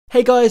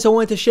Hey guys, I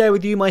wanted to share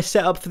with you my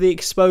setup for the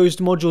exposed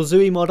module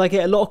Xuimod. I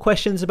get a lot of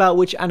questions about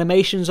which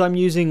animations I'm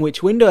using,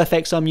 which window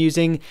effects I'm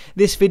using.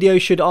 This video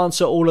should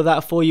answer all of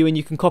that for you, and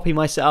you can copy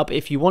my setup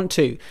if you want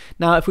to.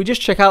 Now, if we just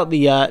check out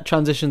the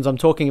transitions I'm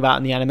talking about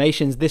in the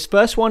animations, this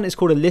first one is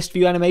called a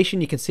ListView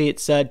animation. You can see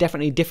it's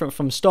definitely different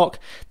from stock.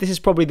 This is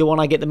probably the one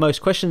I get the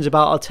most questions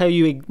about. I'll tell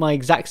you my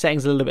exact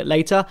settings a little bit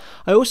later.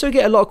 I also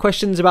get a lot of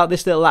questions about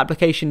this little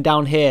application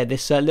down here,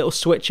 this little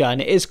switcher,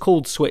 and it is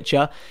called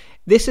switcher.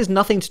 This is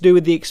nothing to do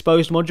with the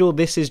exposed module.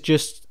 This is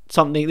just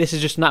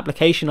an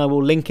application. I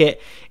will link it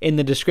in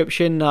the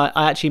description.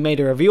 I actually made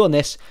a review on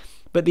this,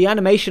 but the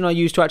animation I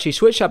use to actually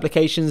switch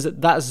applications,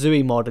 that's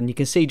Xuimod, and you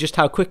can see just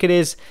how quick it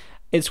is.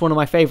 It's one of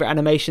my favorite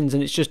animations,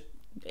 and it's just,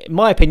 in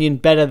my opinion,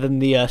 better than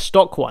the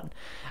stock one.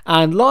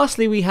 And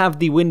lastly, we have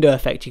the window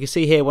effect. You can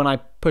see here when I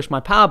push my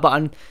power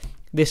button,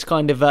 this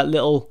kind of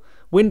little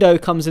window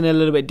comes in a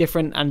little bit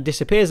different and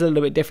disappears a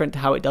little bit different to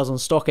how it does on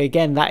stock.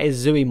 Again, that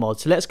is Xuimod.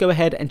 So let's go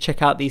ahead and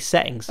check out these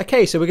settings.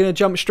 Okay, so we're going to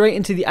jump straight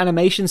into the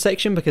animation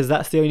section because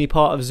that's the only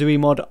part of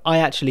Xuimod I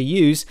actually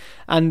use.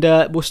 And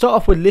we'll start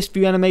off with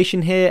ListView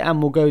animation here,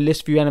 and we'll go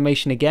ListView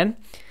animation again.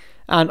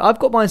 And I've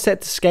got mine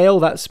set to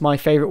scale. That's my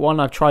favorite one.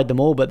 I've tried them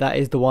all, but that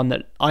is the one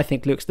that I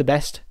think looks the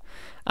best.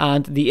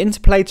 And the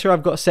interpolator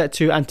I've got set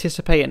to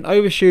anticipate and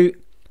overshoot.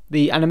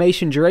 The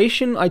animation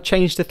duration I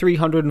changed to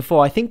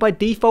 304. I think by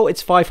default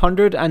it's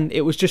 500, and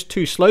it was just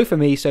too slow for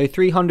me, so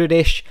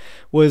 300-ish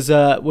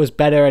was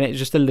better, and it's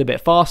just a little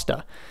bit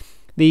faster.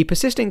 The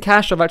persistent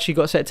cache I've actually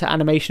got set to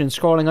animation and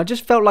scrolling. I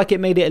just felt like it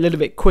made it a little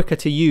bit quicker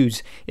to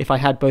use if I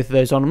had both of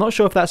those on. I'm not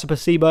sure if that's a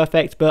placebo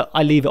effect, but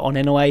I leave it on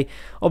anyway.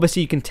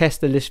 Obviously you can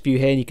test the list view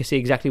here and you can see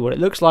exactly what it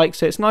looks like.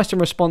 So it's nice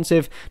and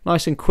responsive,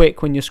 nice and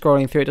quick when you're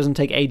scrolling through. It doesn't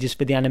take ages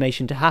for the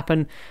animation to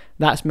happen.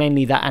 That's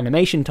mainly that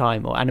animation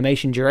time or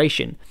animation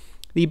duration.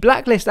 The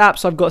blacklist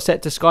apps I've got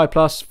set to Sky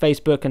Plus,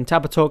 Facebook and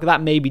Tabatalk.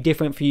 That may be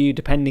different for you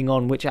depending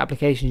on which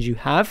applications you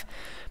have,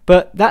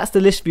 but that's the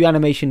list view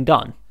animation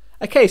done.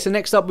 Okay, so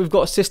next up we've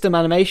got system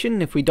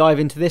animation. If we dive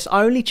into this,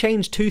 I only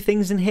changed two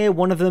things in here.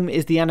 One of them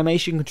is the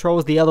animation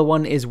controls, the other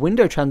one is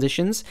window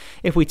transitions.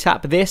 If we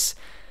tap this,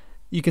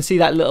 you can see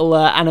that little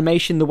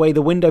animation, the way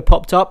the window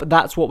popped up.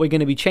 That's what we're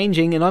going to be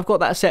changing, and I've got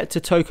that set to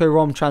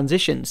Toco-ROM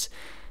transitions.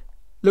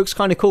 Looks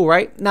kind of cool,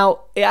 right?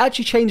 Now, it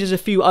actually changes a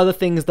few other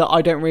things that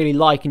I don't really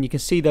like, and you can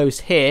see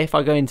those here. If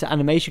I go into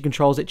animation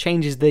controls, it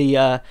changes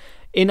the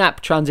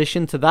in-app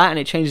transition to that, and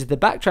it changes the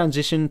back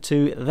transition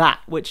to that,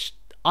 which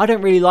I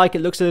don't really like.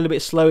 It looks a little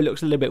bit slow, it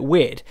looks a little bit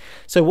weird.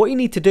 So what you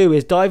need to do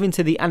is dive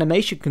into the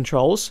animation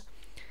controls,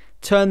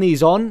 turn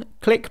these on,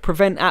 click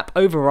prevent app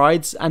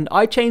overrides, and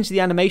I changed the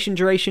animation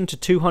duration to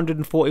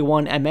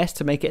 241 ms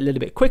to make it a little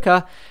bit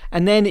quicker.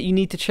 And then you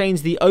need to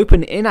change the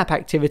open in-app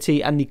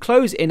activity and the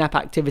close in-app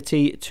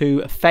activity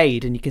to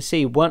fade. And you can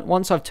see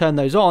once I've turned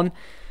those on,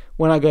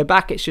 when I go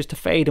back it's just a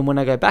fade, and when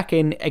I go back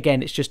in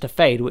again it's just a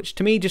fade, which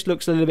to me just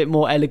looks a little bit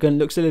more elegant,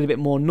 looks a little bit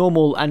more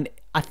normal, and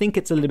I think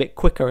it's a little bit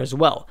quicker as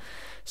well.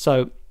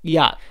 So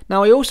yeah.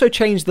 Now I also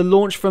changed the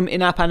launch from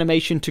in-app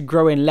animation to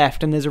grow in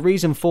left, and there's a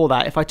reason for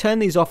that. If I turn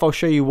these off, I'll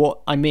show you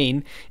what I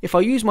mean. If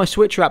I use my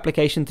switcher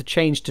application to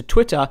change to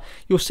Twitter,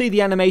 you'll see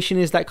the animation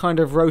is that kind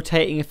of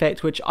rotating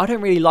effect, which I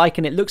don't really like,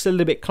 and it looks a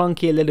little bit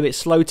clunky, a little bit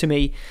slow to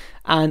me.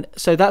 And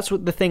so that's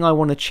what the thing I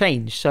want to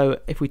change. So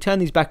if we turn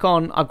these back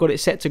on, I've got it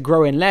set to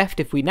grow in left.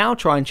 If we now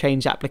try and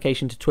change the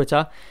application to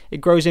Twitter,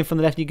 it grows in from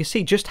the left. You can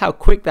see just how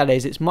quick that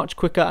is. It's much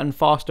quicker and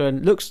faster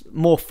and looks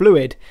more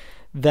fluid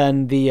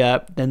than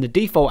the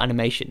default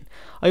animation.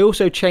 I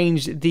also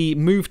changed the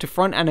move to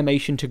front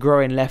animation to grow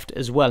in left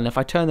as well, and if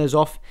I turn those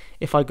off,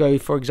 if I go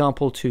for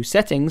example to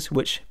settings,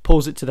 which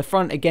pulls it to the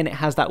front, again it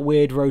has that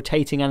weird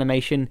rotating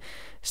animation,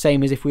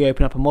 same as if we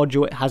open up a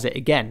module it has it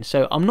again.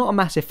 So I'm not a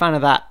massive fan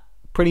of that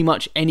pretty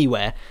much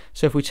anywhere.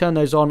 So if we turn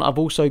those on, I've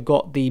also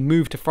got the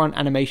move to front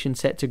animation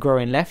set to grow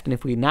in left, and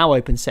if we now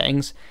open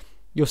settings,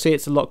 you'll see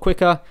it's a lot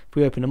quicker. If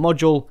we open a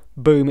module,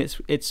 boom,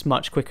 it's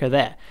much quicker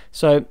there.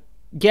 So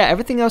yeah,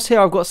 everything else here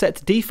I've got set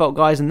to default,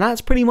 guys, and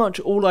that's pretty much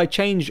all I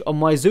changed on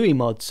my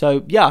Xuimod.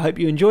 So yeah, I hope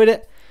you enjoyed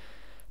it.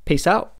 Peace out.